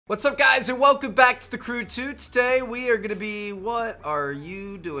What's up, guys, and welcome back to the Crew 2. Today we are gonna be, what are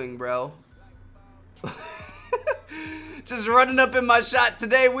you doing, bro? Just running up in my shot.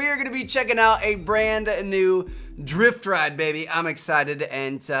 Today we are gonna be checking out a brand new drift ride, baby. I'm excited,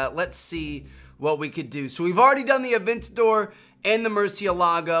 and let's see what we could do. So we've already done the Aventador and the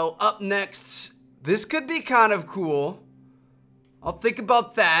Murcielago. Up next, this could be kind of cool. I'll think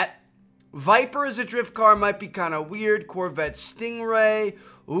about that. Viper as a drift car might be kind of weird. Corvette Stingray.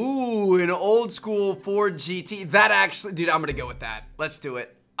 Ooh, an old school Ford GT. That actually, dude, I'm gonna go with that. Let's do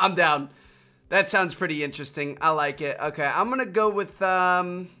it. I'm down. That sounds pretty interesting. I like it. Okay, I'm gonna go with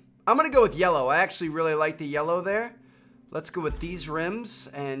yellow. I actually really like the yellow there. Let's go with these rims,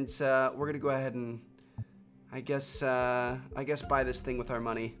 and we're gonna go ahead and I guess buy this thing with our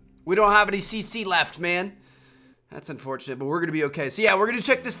money. We don't have any CC left, man. That's unfortunate, but we're gonna be okay. So yeah, we're gonna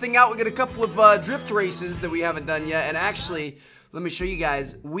check this thing out. We got a couple of drift races that we haven't done yet, and actually, let me show you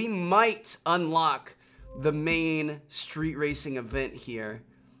guys. We might unlock the main street racing event here.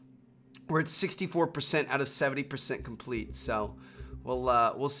 We're at 64% out of 70% complete. So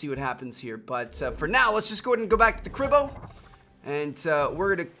we'll see what happens here. But for now, let's just go ahead and go back to the cribbo, and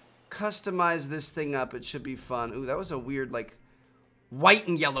we're gonna customize this thing up. It should be fun. Ooh, that was a weird like white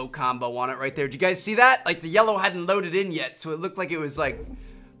and yellow combo on it right there. Did you guys see that? Like the yellow hadn't loaded in yet, so it looked like it was like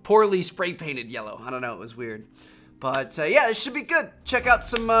poorly spray painted yellow. I don't know, it was weird. But yeah, it should be good. Check out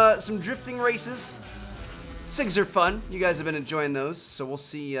some drifting races. SIGs are fun. You guys have been enjoying those, so we'll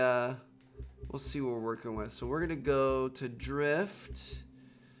see what we're working with. So we're gonna go to drift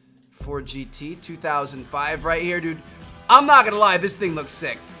Ford GT 2005 right here, dude. I'm not gonna lie, this thing looks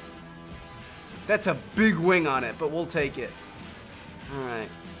sick. That's a big wing on it, but we'll take it. All right,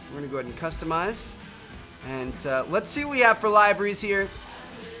 we're gonna go ahead and customize, and let's see what we have for liveries here.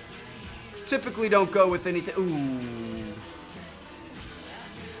 Typically don't go with anything. Ooh.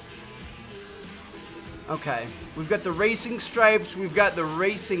 Okay, we've got the racing stripes, we've got the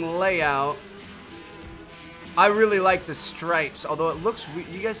racing layout. I really like the stripes, although it looks,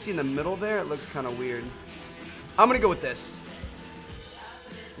 you guys see in the middle there, it looks kind of weird. I'm gonna go with this.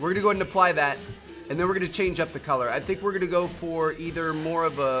 We're gonna go ahead and apply that, and then we're gonna change up the color. I think we're gonna go for either more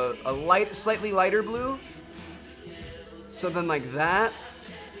of a light, slightly lighter blue, something like that.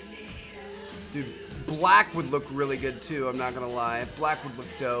 Dude, black would look really good too, I'm not gonna lie. Black would look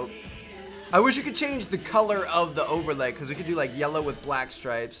dope. I wish you could change the color of the overlay, because we could do like yellow with black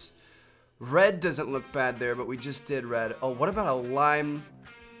stripes. Red doesn't look bad there, but we just did red. Oh, what about a lime?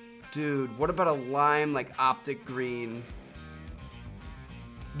 Dude, what about a lime like optic green?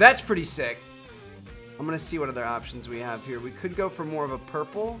 That's pretty sick. I'm gonna see what other options we have here. We could go for more of a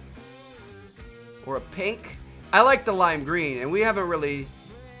purple or a pink. I like the lime green, and we haven't really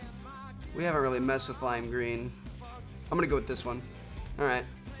messed with lime green. I'm gonna go with this one. All right,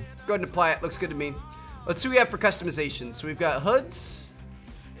 go ahead and apply it. Looks good to me. Let's see what we have for customization. So we've got hoods.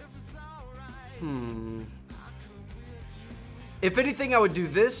 If anything, I would do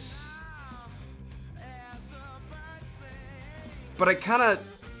this, but I kind of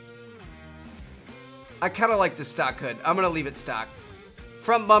like the stock hood. I'm gonna leave it stock.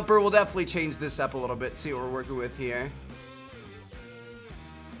 Front bumper, we'll definitely change this up a little bit. See what we're working with here.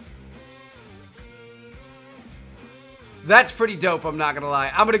 That's pretty dope, I'm not gonna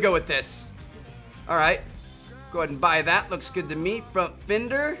lie. I'm gonna go with this. Alright. Go ahead and buy that. Looks good to me. Front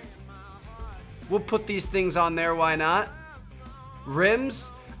fender. We'll put these things on there, why not? Rims.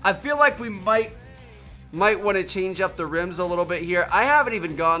 I feel like we might want to change up the rims a little bit here. I haven't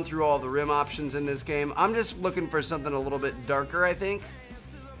even gone through all the rim options in this game. I'm just looking for something a little bit darker, I think.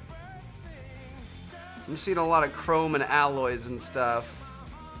 I'm seeing a lot of chrome and alloys and stuff.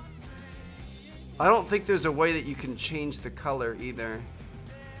 I don't think there's a way that you can change the color either.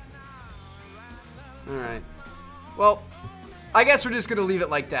 Alright. Well, I guess we're just going to leave it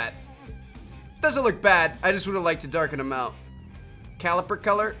like that. Doesn't look bad. I just would have liked to darken them out. Caliper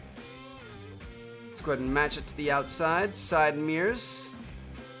color. Let's go ahead and match it to the outside. Side mirrors.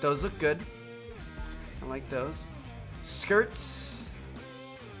 Those look good. I like those. Skirts.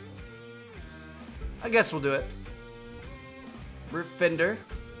 I guess we'll do it. Rear fender.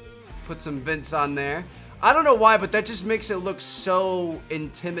 Put some vents on there. I don't know why, but that just makes it look so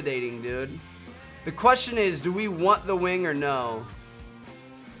intimidating, dude. The question is, do we want the wing or no?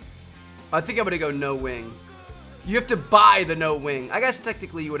 I think I'm gonna go no wing. You have to buy the no wing. I guess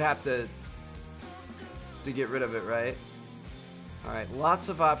technically you would have to get rid of it, right? Alright, lots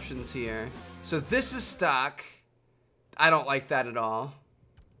of options here. So this is stock. I don't like that at all.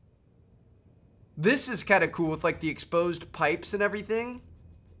 This is kind of cool with like the exposed pipes and everything.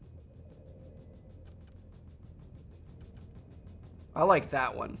 I like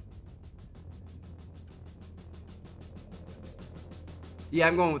that one. Yeah,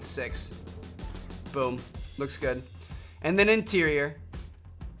 I'm going with 6. Boom. Looks good. And then interior.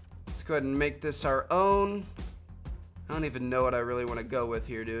 Let's go ahead and make this our own. I don't even know what I really want to go with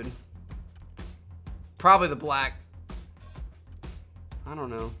here, dude. Probably the black. I don't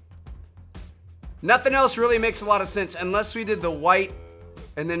know. Nothing else really makes a lot of sense unless we did the white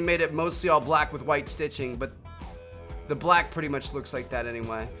and then made it mostly all black with white stitching, but the black pretty much looks like that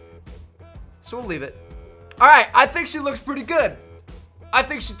anyway. So we'll leave it. All right, I think she looks pretty good. I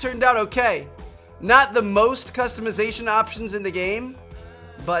think she turned out okay. Not the most customization options in the game,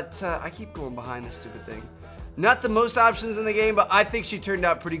 but I keep going behind this stupid thing. Not the most options in the game, but I think she turned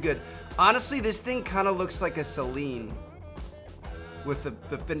out pretty good. Honestly, this thing kind of looks like a Celine with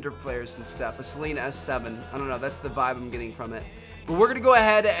the fender flares and stuff. A Celine S7. I don't know. That's the vibe I'm getting from it. But we're going to go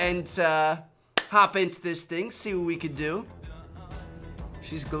ahead and hop into this thing, see what we could do.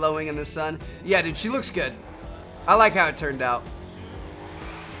 She's glowing in the sun. Yeah, dude, she looks good. I like how it turned out.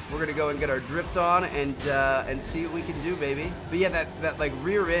 We're going to go and get our drift on and see what we can do, baby. But yeah, that like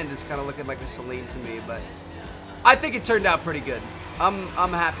rear end is kind of looking like a Celine to me, but I think it turned out pretty good. I'm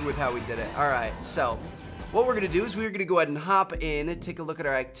happy with how we did it. All right, so what we're gonna do is we're gonna go ahead and hop in and take a look at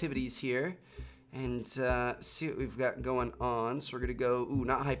our activities here and see what we've got going on. So we're gonna go, ooh,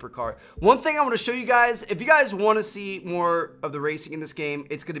 not hypercar. One thing I want to show you guys, if you guys want to see more of the racing in this game,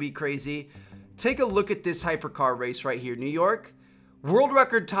 it's gonna be crazy. Take a look at this hypercar race right here, New York. World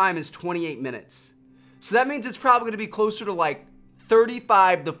record time is 28 minutes. So that means it's probably gonna be closer to like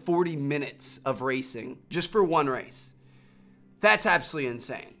 35 to 40 minutes of racing just for one race. That's absolutely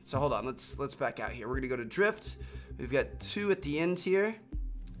insane. So hold on, let's back out here. We're gonna go to drift. We've got 2 at the end here.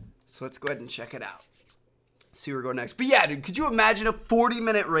 So let's go ahead and check it out. See where we're going next. But yeah, dude, could you imagine a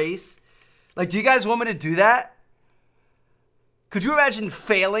 40-minute race? Like, do you guys want me to do that? Could you imagine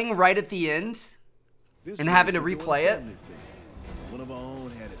failing right at the end and having to replay it? One of our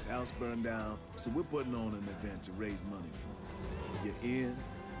own had his house burned down, so we're putting on an event to raise money for him. You're in,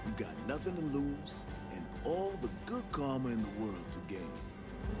 you got nothing to lose, and all the good karma in the world to gain.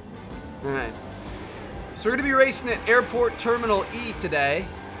 All right. So we're gonna be racing at Airport Terminal E today.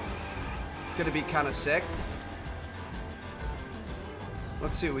 Gonna be kind of sick.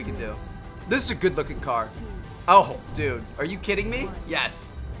 Let's see what we can do. This is a good looking car. Oh, dude, are you kidding me?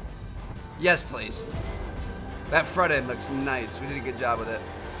 Yes. Yes, please. That front end looks nice. We did a good job with it.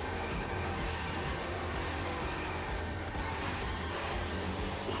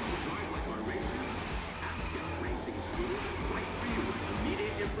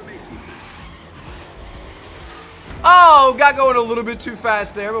 Oh, got going a little bit too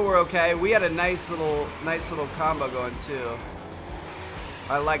fast there, but we're okay. We had a nice little combo going too.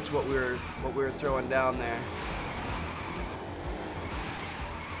 I liked what we were throwing down there.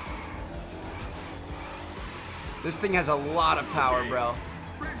 This thing has a lot of power, bro.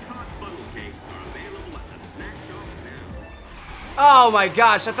 Oh my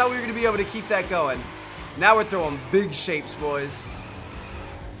gosh, I thought we were gonna be able to keep that going. Now we're throwing big shapes, boys.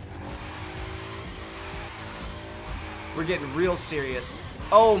 We're getting real serious.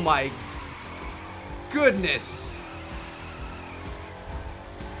 Oh my goodness.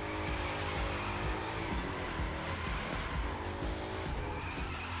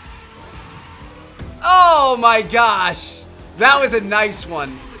 Oh my gosh. That was a nice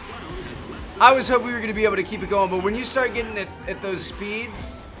one. I was hoping we were going to be able to keep it going, but when you start getting at those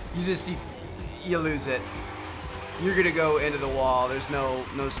speeds, you lose it. You're going to go into the wall. There's no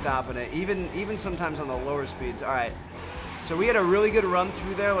stopping it. Even sometimes on the lower speeds. All right. So we had a really good run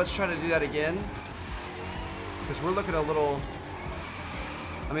through there. Let's try to do that again. Because we're looking a little...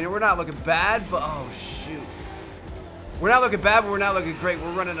 I mean, we're not looking bad, but... Oh, shoot. We're not looking bad, but we're not looking great.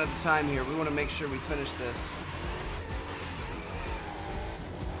 We're running out of time here. We want to make sure we finish this.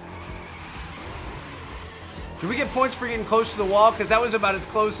 Did we get points for getting close to the wall? Because that was about as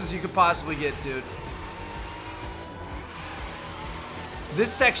close as you could possibly get, dude.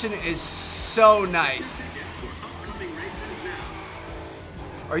 This section is so nice.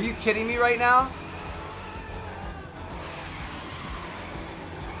 Are you kidding me right now?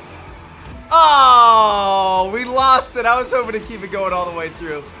 Oh, we lost it. I was hoping to keep it going all the way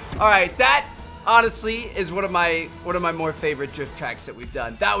through. All right, that honestly is one of my more favorite drift tracks that we've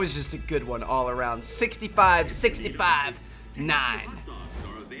done. That was just a good one all around. 65, 65, 9.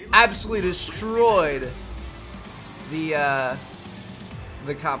 Absolutely destroyed the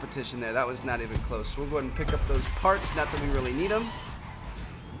competition there. That was not even close. So we'll go ahead and pick up those parts. Not that we really need them.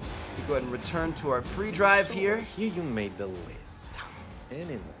 We'll go ahead and return to our free drive here. Here you made the list.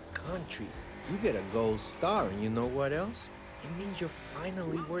 And in the country, you get a gold star, and you know what else? It means you're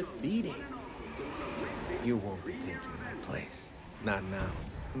finally worth beating. You won't be taking my place. Not now.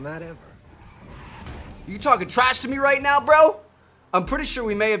 Not ever. You talking trash to me right now, bro? I'm pretty sure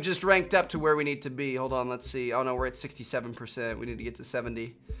we may have just ranked up to where we need to be. Hold on, let's see. Oh no, we're at 67%. We need to get to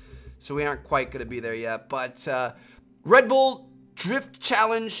 70. So we aren't quite gonna be there yet. But Red Bull Drift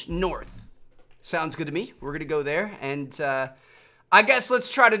Challenge North. Sounds good to me. We're gonna go there. And I guess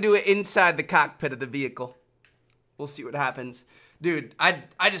let's try to do it inside the cockpit of the vehicle. We'll see what happens. Dude,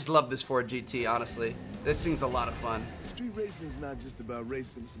 I just love this Ford GT, honestly. This thing's a lot of fun. Street racing is not just about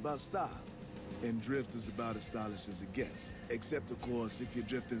racing, it's about style. And drift is about as stylish as it gets. Except, of course, if you're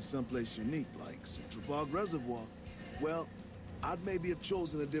drifting someplace unique, like Central Park Reservoir. Well, I'd maybe have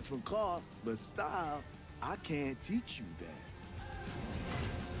chosen a different car, but style, I can't teach you that.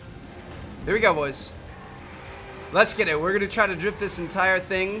 Here we go, boys. Let's get it. We're gonna try to drift this entire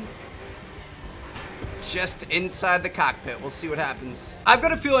thing just inside the cockpit. We'll see what happens. I've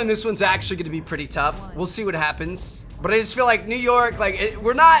got a feeling this one's actually gonna be pretty tough. We'll see what happens. But I just feel like New York, like,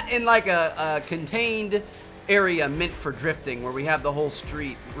 we're not in like a contained area meant for drifting where we have the whole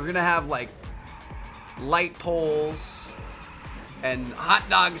street. We're gonna have like light poles and hot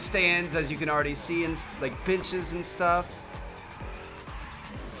dog stands, as you can already see, and like benches and stuff.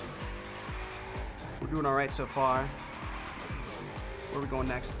 We're doing all right so far. Where are we going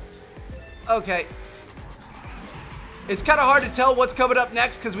next? Okay. It's kind of hard to tell what's coming up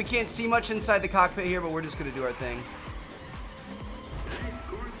next because we can't see much inside the cockpit here, but we're just gonna do our thing.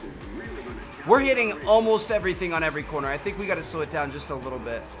 We're hitting almost everything on every corner. I think we got to slow it down just a little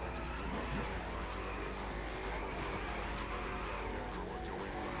bit.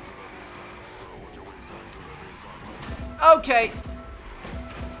 Okay.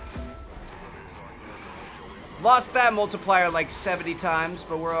 Lost that multiplier like 70 times,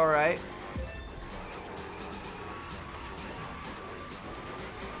 but we're all right.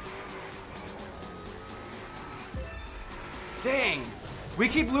 Dang. We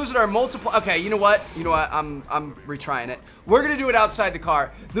keep losing our multiple. Okay, you know what? I'm retrying it. We're gonna do it outside the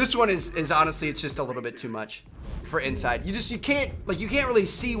car. This one is honestly, it's just a little bit too much for inside. You can't really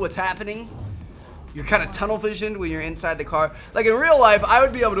see what's happening. You're kind of tunnel visioned when you're inside the car. Like in real life, I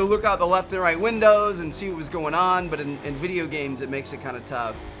would be able to look out the left and right windows and see what was going on, but in video games, it makes it kind of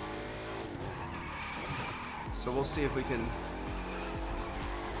tough. So we'll see if we can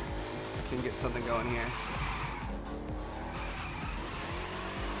get something going here.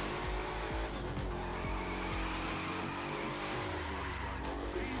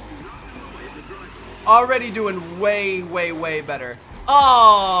 Already doing way, way, way better.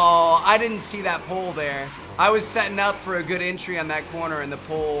 Oh, I didn't see that pole there. I was setting up for a good entry on that corner, and the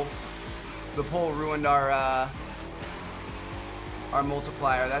pole ruined our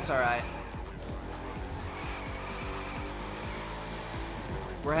multiplier. That's all right.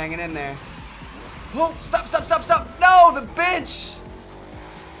 We're hanging in there. Whoa, stop, stop, stop, stop. No, the bench.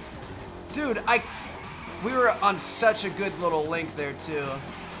 Dude, we were on such a good little link there too.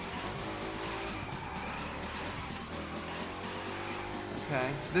 Okay,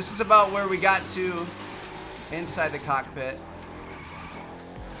 this is about where we got to inside the cockpit.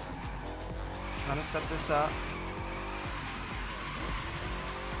 Trying to set this up.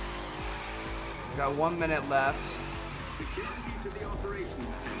 Got 1 minute left. Security to the operations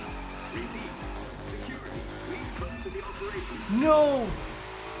center. Repeat. Security, please come to the operations center. No!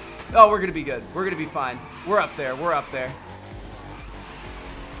 Oh, we're gonna be good. We're gonna be fine. We're up there. We're up there.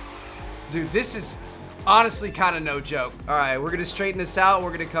 Dude, this is honestly kind of no joke. All right, we're gonna straighten this out.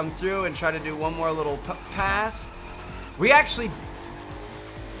 We're gonna come through and try to do one more little pass. We actually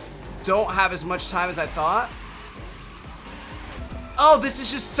don't have as much time as I thought. Oh, this is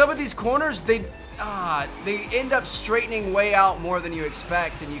just some of these corners, they end up straightening way out more than you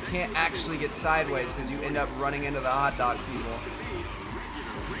expect, and you can't actually get sideways because you end up running into the hot dog people.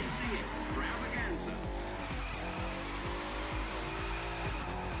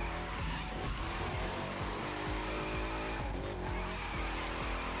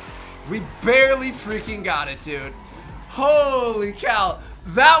 We barely freaking got it, dude. Holy cow.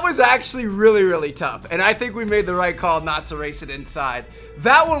 That was actually really, really tough. And I think we made the right call not to race it inside.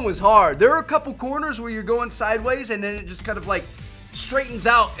 That one was hard. There were a couple corners where you're going sideways and then it just kind of like straightens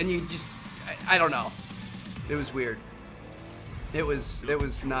out and you just, I don't know. It was weird. It was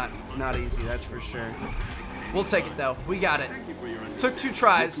not easy, that's for sure. We'll take it though. We got it. Took 2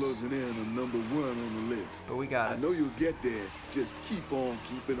 tries. You're closing in on #1 on the list. But we got it. I know you'll get there. Just keep on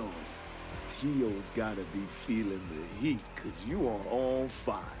keeping on. Tio's gotta be feeling the heat, cause you are on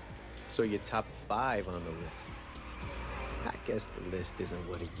fire. So you're top 5 on the list. I guess the list isn't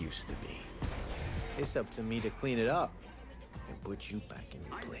what it used to be. It's up to me to clean it up. put you back in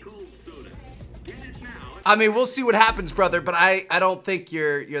your place. Cold soda. Get it now. I mean, we'll see what happens, brother, but I don't think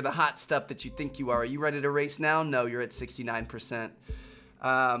you're the hot stuff that you think you are. Are you ready to race now? No, you're at 69%.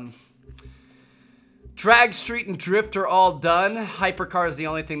 Drag, Street, and Drift are all done. Hypercar is the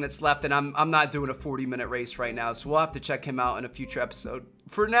only thing that's left, and I'm not doing a 40-minute race right now, so we'll have to check him out in a future episode.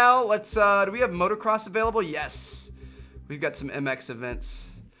 For now, let's, do we have motocross available? Yes. We've got some MX events.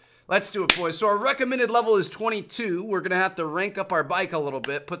 Let's do it, boys. So our recommended level is 22. We're going to have to rank up our bike a little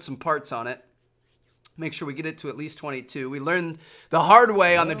bit, put some parts on it. Make sure we get it to at least 22. We learned the hard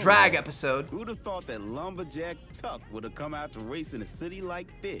way on the drag episode. Who'd have thought that Lumberjack Tuck would have come out to race in a city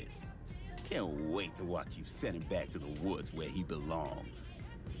like this? Can't wait to watch you send him back to the woods where he belongs.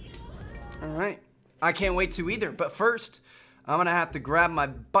 All right. I can't wait to either. But first, I'm going to have to grab my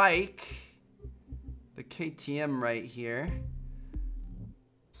bike. The KTM right here.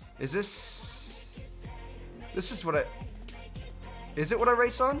 Is this... This is what I... Is it what I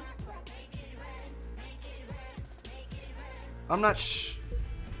race on? I'm not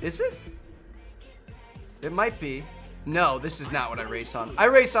Is it? It might be. No, this is not what I race on. I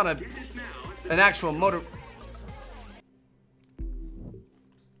race on an actual motor.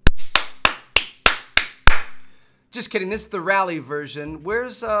 Just kidding. This is the rally version.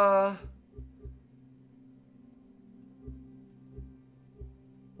 Where's my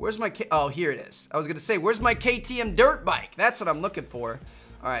oh, here it is. I was gonna say, where's my KTM dirt bike? That's what I'm looking for.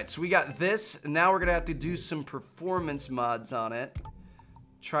 All right, so we got this. Now we're gonna have to do some performance mods on it.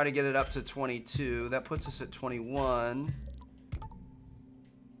 Try to get it up to 22. That puts us at 21.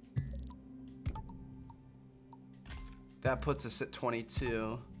 That puts us at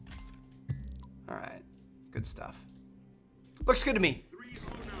 22. All right, good stuff. Looks good to me.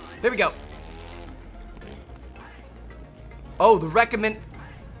 Here we go. Oh, the recommended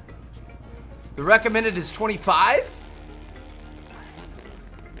is 25?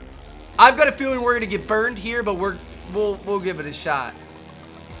 I've got a feeling we're gonna get burned here, but we'll give it a shot.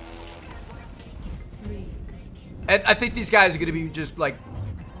 And I think these guys are gonna be just like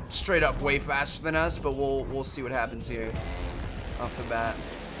straight up way faster than us, but we'll see what happens here off the bat.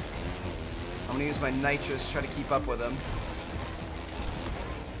 I'm gonna use my nitrous, try to keep up with them.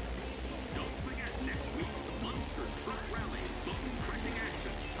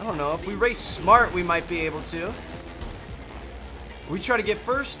 I don't know, if we race smart, we might be able to. We try to get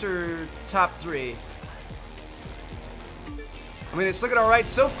first or top 3? I mean, it's looking all right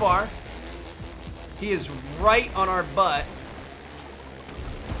so far. He is right on our butt.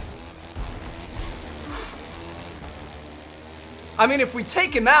 I mean, if we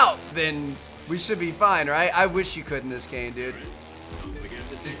take him out, then we should be fine, right? I wish you could in this game, dude.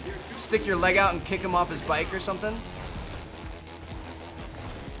 Just stick your leg out and kick him off his bike or something.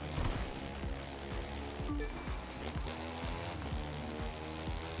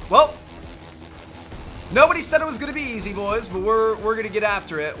 Well, nobody said it was gonna be easy, boys, but we're gonna get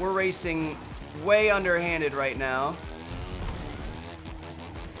after it. We're racing way underhanded right now.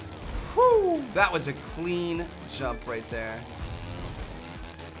 Whew, that was a clean jump right there.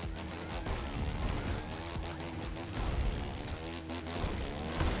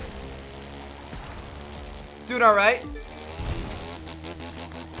 Doing all right.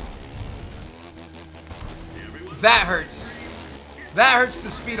 That hurts. That hurts the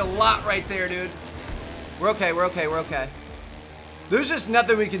speed a lot right there, dude. We're okay, we're okay, we're okay. There's just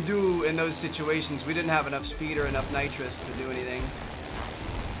nothing we can do in those situations. We didn't have enough speed or enough nitrous to do anything.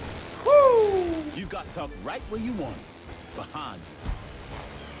 Woo! You got Tuck right where you want him. Behind you.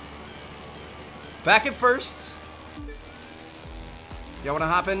 Back at first. Y'all wanna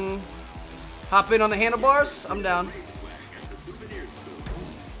hop in on the handlebars? I'm down.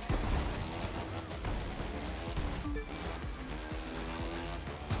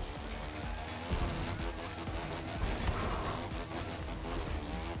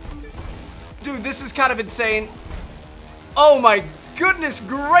 Dude, this is kind of insane. Oh my goodness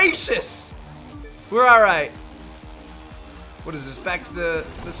gracious. We're all right. What is this, back to the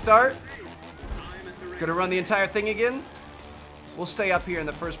start? Gonna run the entire thing again? We'll stay up here in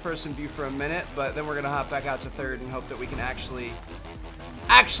the first person view for a minute, but then we're gonna hop back out to third and hope that we can actually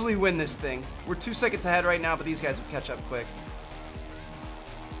win this thing. We're 2 seconds ahead right now, but these guys will catch up quick.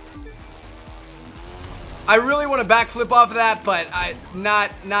 I really want to backflip off of that, but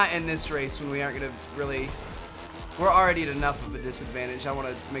not in this race when we aren't gonna really. We're already at enough of a disadvantage. I want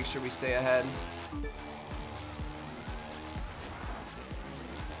to make sure we stay ahead.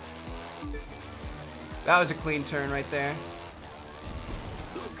 That was a clean turn right there.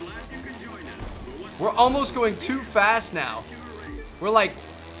 We're almost going too fast now. We're like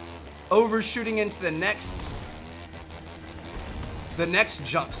overshooting into the next the next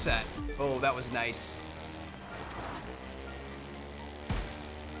jump set. Oh, that was nice.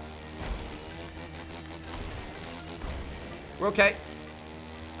 We're okay.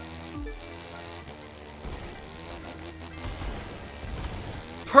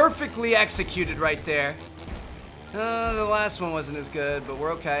 Perfectly executed right there. The last one wasn't as good, but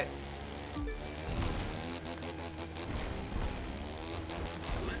we're okay.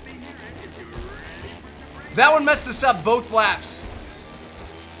 That one messed us up both laps.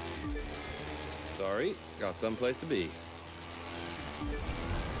 Sorry, got someplace to be.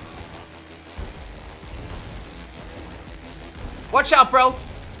 Watch out, bro.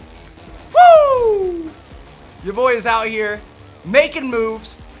 Woo! Your boy is out here making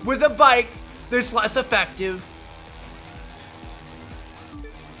moves with a bike that's less effective.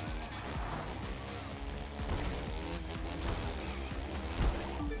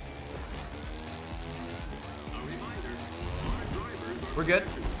 We're good.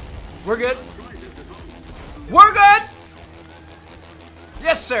 We're good. We're good.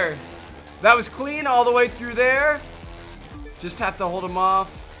 Yes, sir. That was clean all the way through there. Just have to hold him off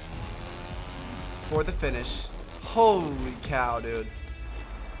for the finish. Holy cow, dude.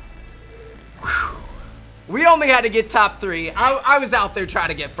 Whew. We only had to get top 3. I was out there trying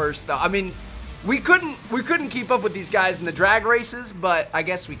to get first, though. I mean, we couldn't keep up with these guys in the drag races, but I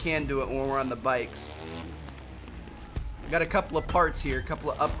guess we can do it when we're on the bikes. Got a couple of parts here, a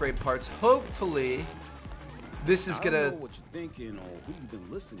couple of upgrade parts. Hopefully, this is gonna. I don't know what you're thinking or who you've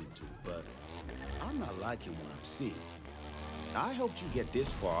been listening to, but I'm not liking what I'm seeing. I helped you get this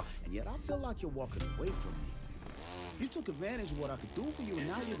far, and yet I feel like you're walking away from me. You took advantage of what I could do for you, and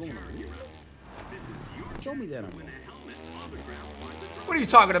now you're going to leave. Show me that I'm wrong. What are you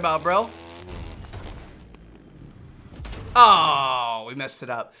talking about, bro? Oh, we messed it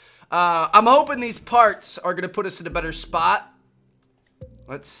up. I'm hoping these parts are going to put us in a better spot.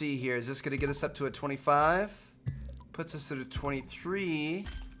 Let's see here. Is this going to get us up to a 25? Puts us at a 23,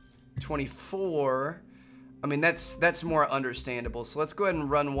 24. I mean, that's more understandable. So let's go ahead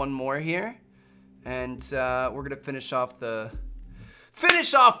and run one more here. And we're going to finish off the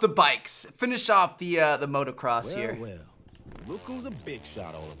bikes. Finish off the motocross here. Well, look who's a big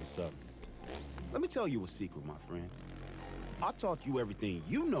shot all of a sudden. Let me tell you a secret, my friend. I taught you everything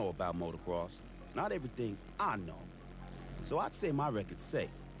you know about motocross, not everything I know. So I'd say my record's safe.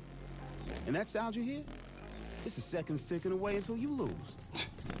 And that sound you hear? It's the seconds ticking away until you lose.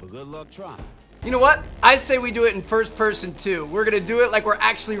 But good luck trying. You know what? I say we do it in first person too. We're gonna do it like we're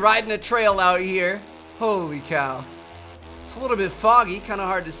actually riding a trail out here. Holy cow. It's a little bit foggy, kind of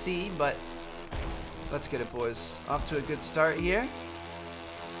hard to see, but let's get it, boys. Off to a good start here.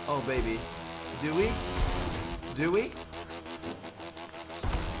 Oh, baby. Do we? Do we?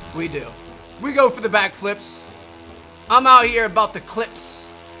 We do. We go for the backflips. I'm out here about the clips,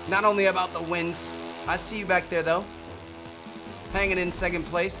 not only about the wins. I see you back there, though. Hanging in second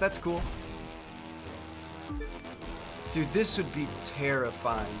place. That's cool. Dude, this would be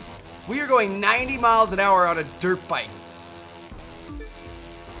terrifying. We are going 90 miles an hour on a dirt bike.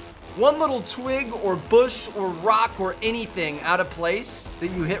 One little twig or bush or rock or anything out of place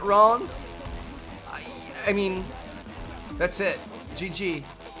that you hit wrong. I mean, that's it. GG.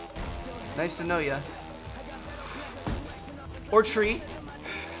 Nice to know ya. Or tree.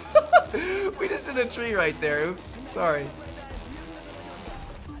 We just did a tree right there. Oops. Sorry.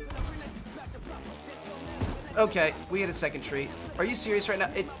 Okay, we hit a second tree. Are you serious right now?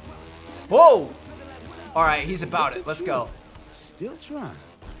 Whoa! Alright, he's about it. Let's go. Still trying.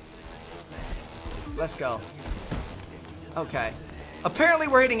 Let's go. Okay. Apparently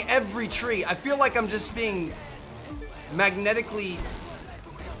we're hitting every tree. I feel like I'm just being magnetically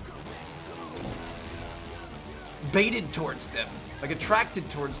baited towards them. Like attracted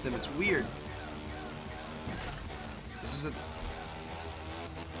towards them. It's weird. This is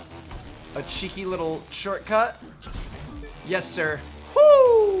a cheeky little shortcut. Yes, sir.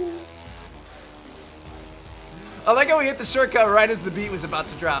 Woo! I like how we hit the shortcut right as the beat was about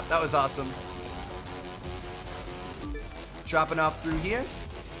to drop. That was awesome. Dropping off through here.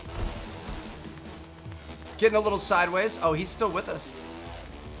 Getting a little sideways. Oh, he's still with us.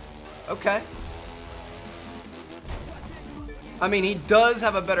 Okay. I mean, he does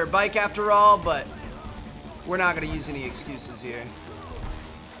have a better bike after all, but we're not going to use any excuses here.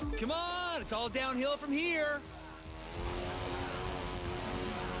 Come on, it's all downhill from here.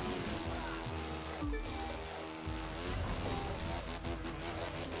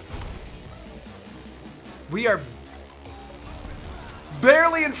 We are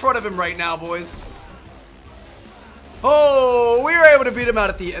barely in front of him right now, boys. Oh, we were able to beat him out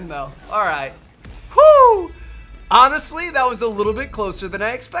at the end, though. All right. Whoo! Honestly, that was a little bit closer than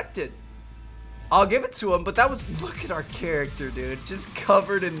I expected. I'll give it to him, but that was, look at our character, dude. Just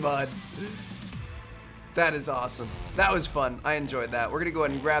covered in mud. That is awesome. That was fun. I enjoyed that. We're going to go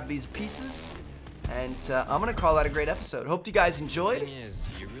ahead and grab these pieces. And I'm going to call that a great episode. Hope you guys enjoyed. The thing is,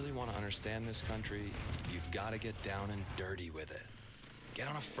 you really want to understand this country, you've got to get down and dirty with it. Get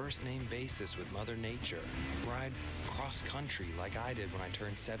on a first-name basis with Mother Nature. Ride cross-country like I did when I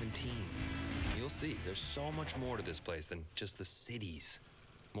turned 17. You'll see, there's so much more to this place than just the cities.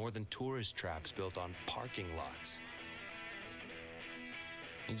 More than tourist traps built on parking lots.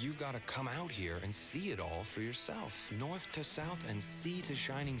 And you've got to come out here and see it all for yourself. North to south and sea to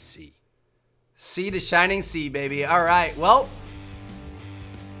shining sea. Sea to shining sea, baby. All right, well,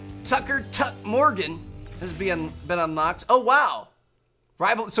 Tucker Tuck Morgan has been unlocked. Oh, wow.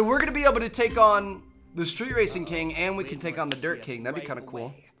 Rival. So we're going to be able to take on the Street Racing King, and we can take on the Dirt King. That'd be kind of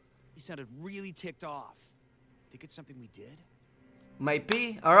cool. He sounded really ticked off. Think it's something we did? Might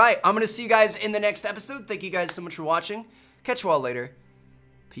be. All right, I'm going to see you guys in the next episode. Thank you guys so much for watching. Catch you all later.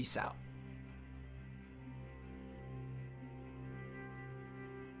 Peace out.